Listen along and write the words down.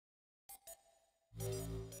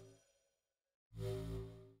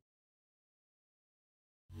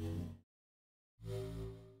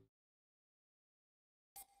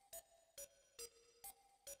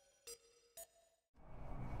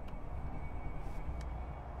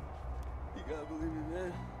gotta believe me,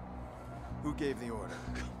 man. Who gave the order?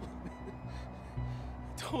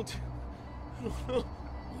 I don't know. You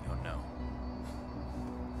don't know.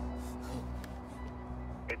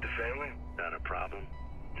 Hate the family? Not a problem.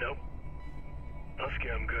 Nope. Husky,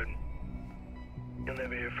 I'm good. You'll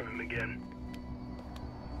never hear from him again.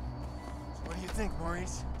 So what do you think,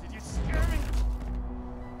 Maurice? Did you scare me?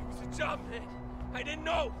 It was a job, man. I didn't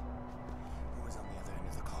know. Who was on the other end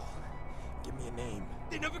of the call? Give me a name.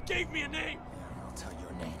 They never gave me a name. Yeah, I'll tell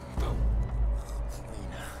your name.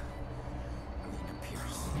 Lena. Lena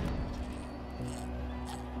Pierce.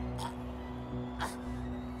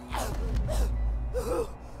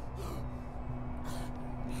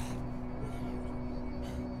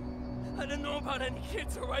 I didn't know about any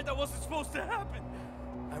kids, all right? That wasn't supposed to happen.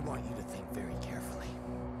 I want you to think very carefully.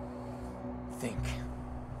 Think.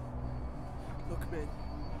 Look, man.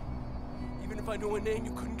 Even if I knew a name,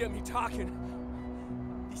 you couldn't get me talking.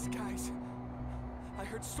 These guys... I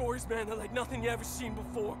heard stories, man, they're like nothing you ever seen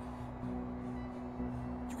before.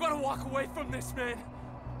 You gotta walk away from this, man.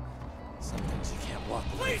 Some things you can't walk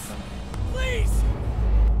away from. Please!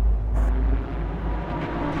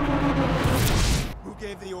 Who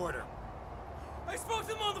gave the order? I spoke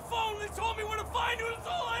to them on the phone and they told me where to find you. That's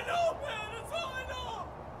all I know, man. That's all I know.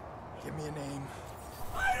 Give me a name.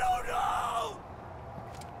 I don't know!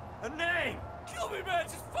 A name! Kill me, man.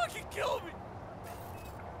 Just fucking kill me.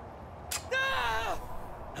 Ah!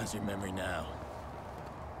 How's your memory now?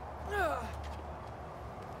 Ah!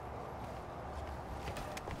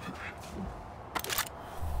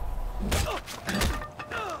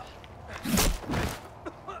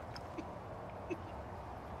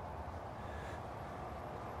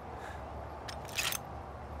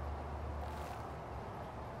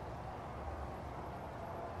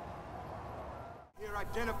 Here,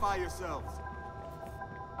 identify yourselves.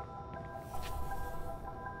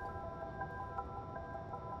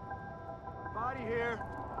 Body here.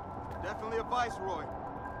 Definitely a viceroy.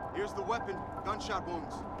 Here's the weapon. Gunshot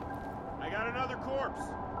wounds. I got another corpse.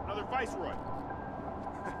 Another viceroy.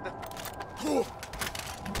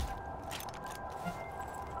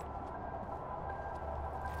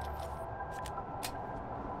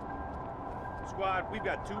 Squad, we've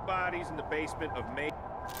got 2 bodies in the basement of May.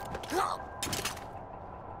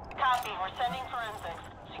 Copy, we're sending forensics.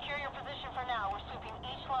 Secure your position for now. We're sweeping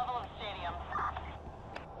each level of the stadium.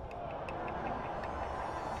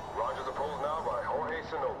 Rogers opposed now by Jorge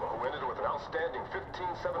Sonova, who ended with an outstanding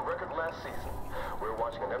 15-7 record last season. We're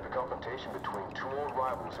watching an epic confrontation between 2 old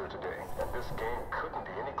rivals here today, and this game couldn't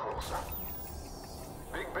be any closer.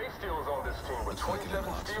 Big base steals on this team with 27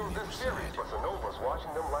 steals this series, but Sonova's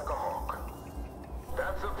watching them like a hawk.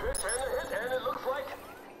 That's a pitch and a hit, and it looks like...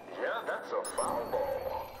 yeah, that's a foul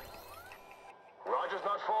ball. Rogers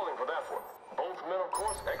not falling for that one. Both men, of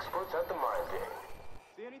course, experts at the mind game.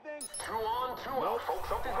 See anything? 2 on, 2 out, folks.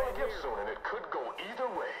 Something's gonna give soon, and it could go either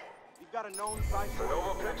way. You've got a known viceroy.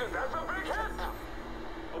 Sonova pitches, that's a big hit!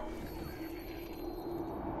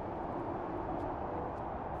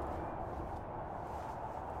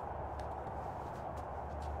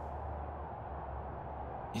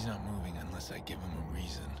 He's not moving unless I give him a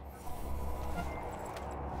reason.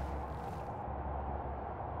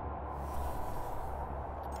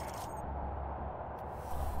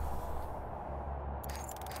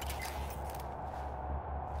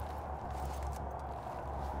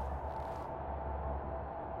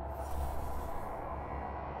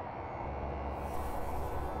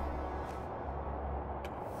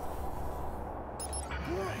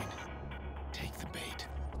 Take the bait.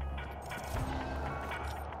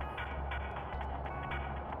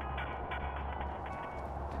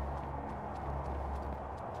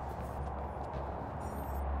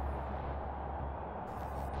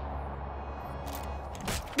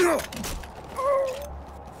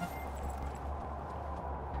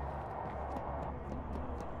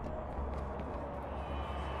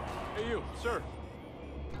 Hey, you, sir.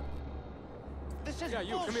 This is Yeah,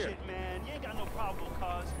 you, come bullshit, here. man. You ain't got no problem,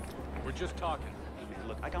 cuz. We're just talking.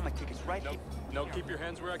 Look, I got my tickets right here. No, keep your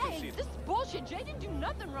hands where I can see Hey, them. this is bullshit. Jay didn't do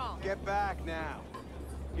nothing wrong. Get back now.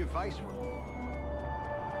 You're viceroy.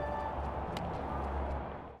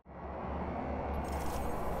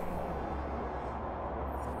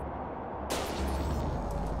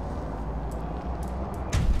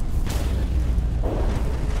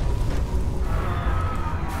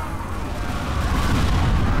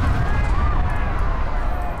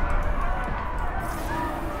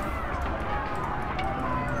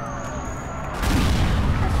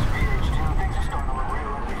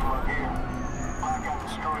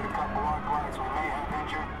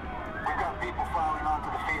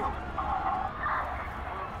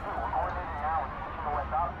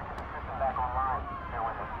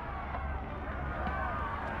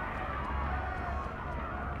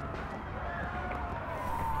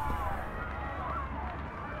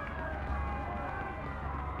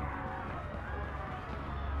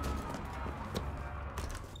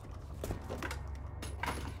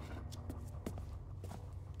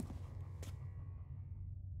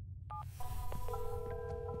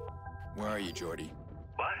 you, Jordy?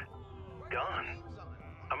 What? Gone?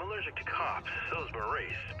 I'm allergic to cops, so's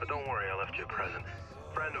Maurice, but don't worry, I left you a present.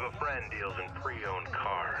 Friend of a friend deals in pre-owned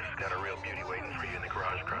cars. Got a real beauty waiting for you in the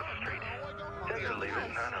garage across the street. Take it or leave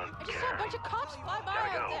it, I don't I just saw a bunch of cops fly by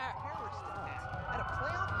Gotta out go. there. At a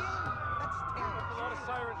playoff game? That's terrible. A lot of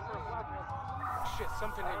sirens for a black one. Shit,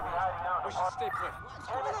 something ain't right. We should stay put. What's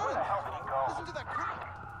going on? Listen to that crowd.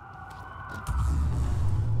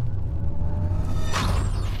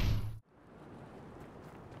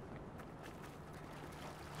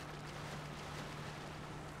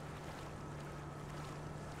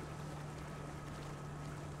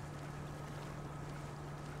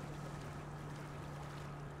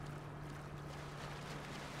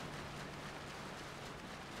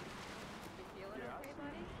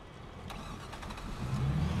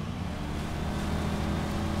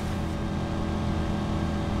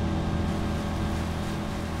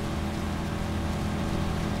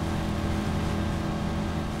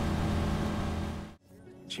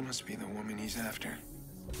 She must be the woman he's after.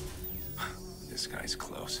 This guy's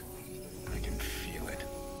close. I can feel it.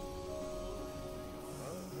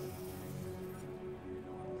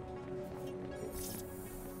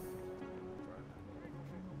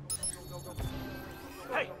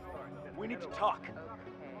 Hey, we need to talk.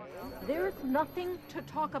 There's nothing to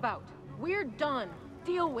talk about. We're done.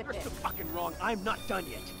 Deal with it. You're fucking wrong. I'm not done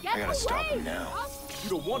yet. Get I gotta away! stop him now. You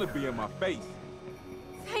don't want to be in my face.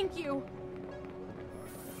 Thank you.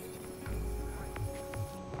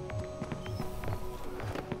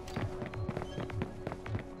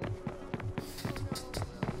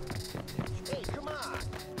 Hey, come on.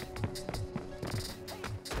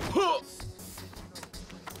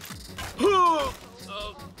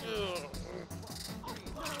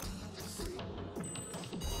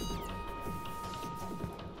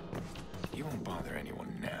 You won't bother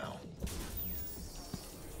anyone now.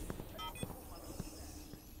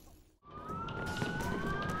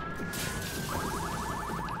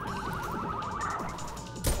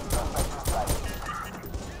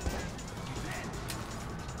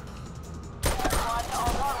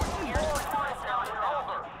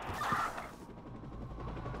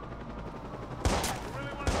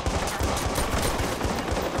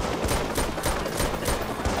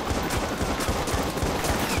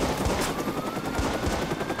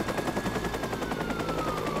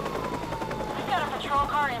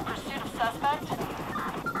 In pursuit of suspect?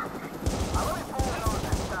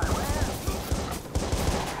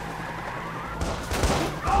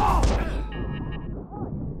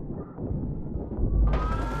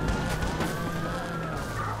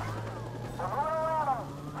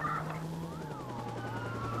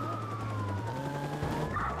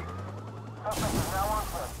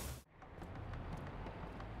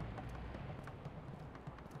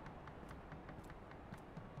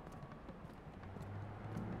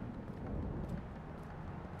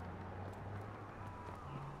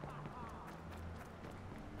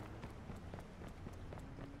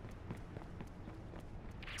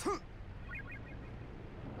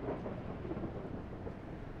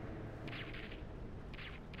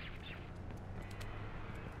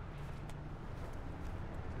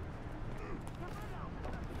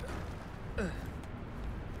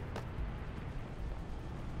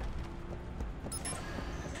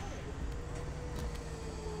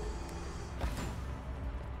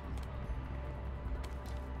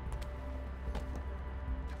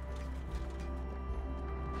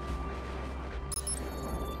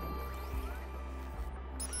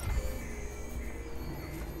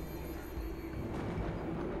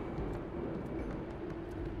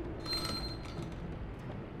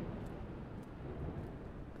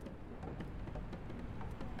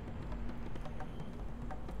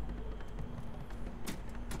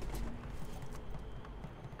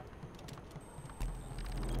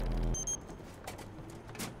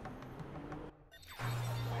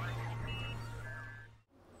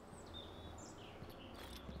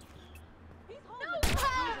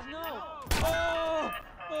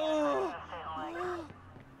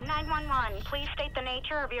 Please state the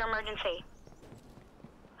nature of your emergency.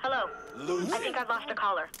 Hello. Lucy. I think I've lost a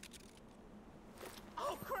caller.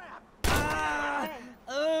 Oh, crap!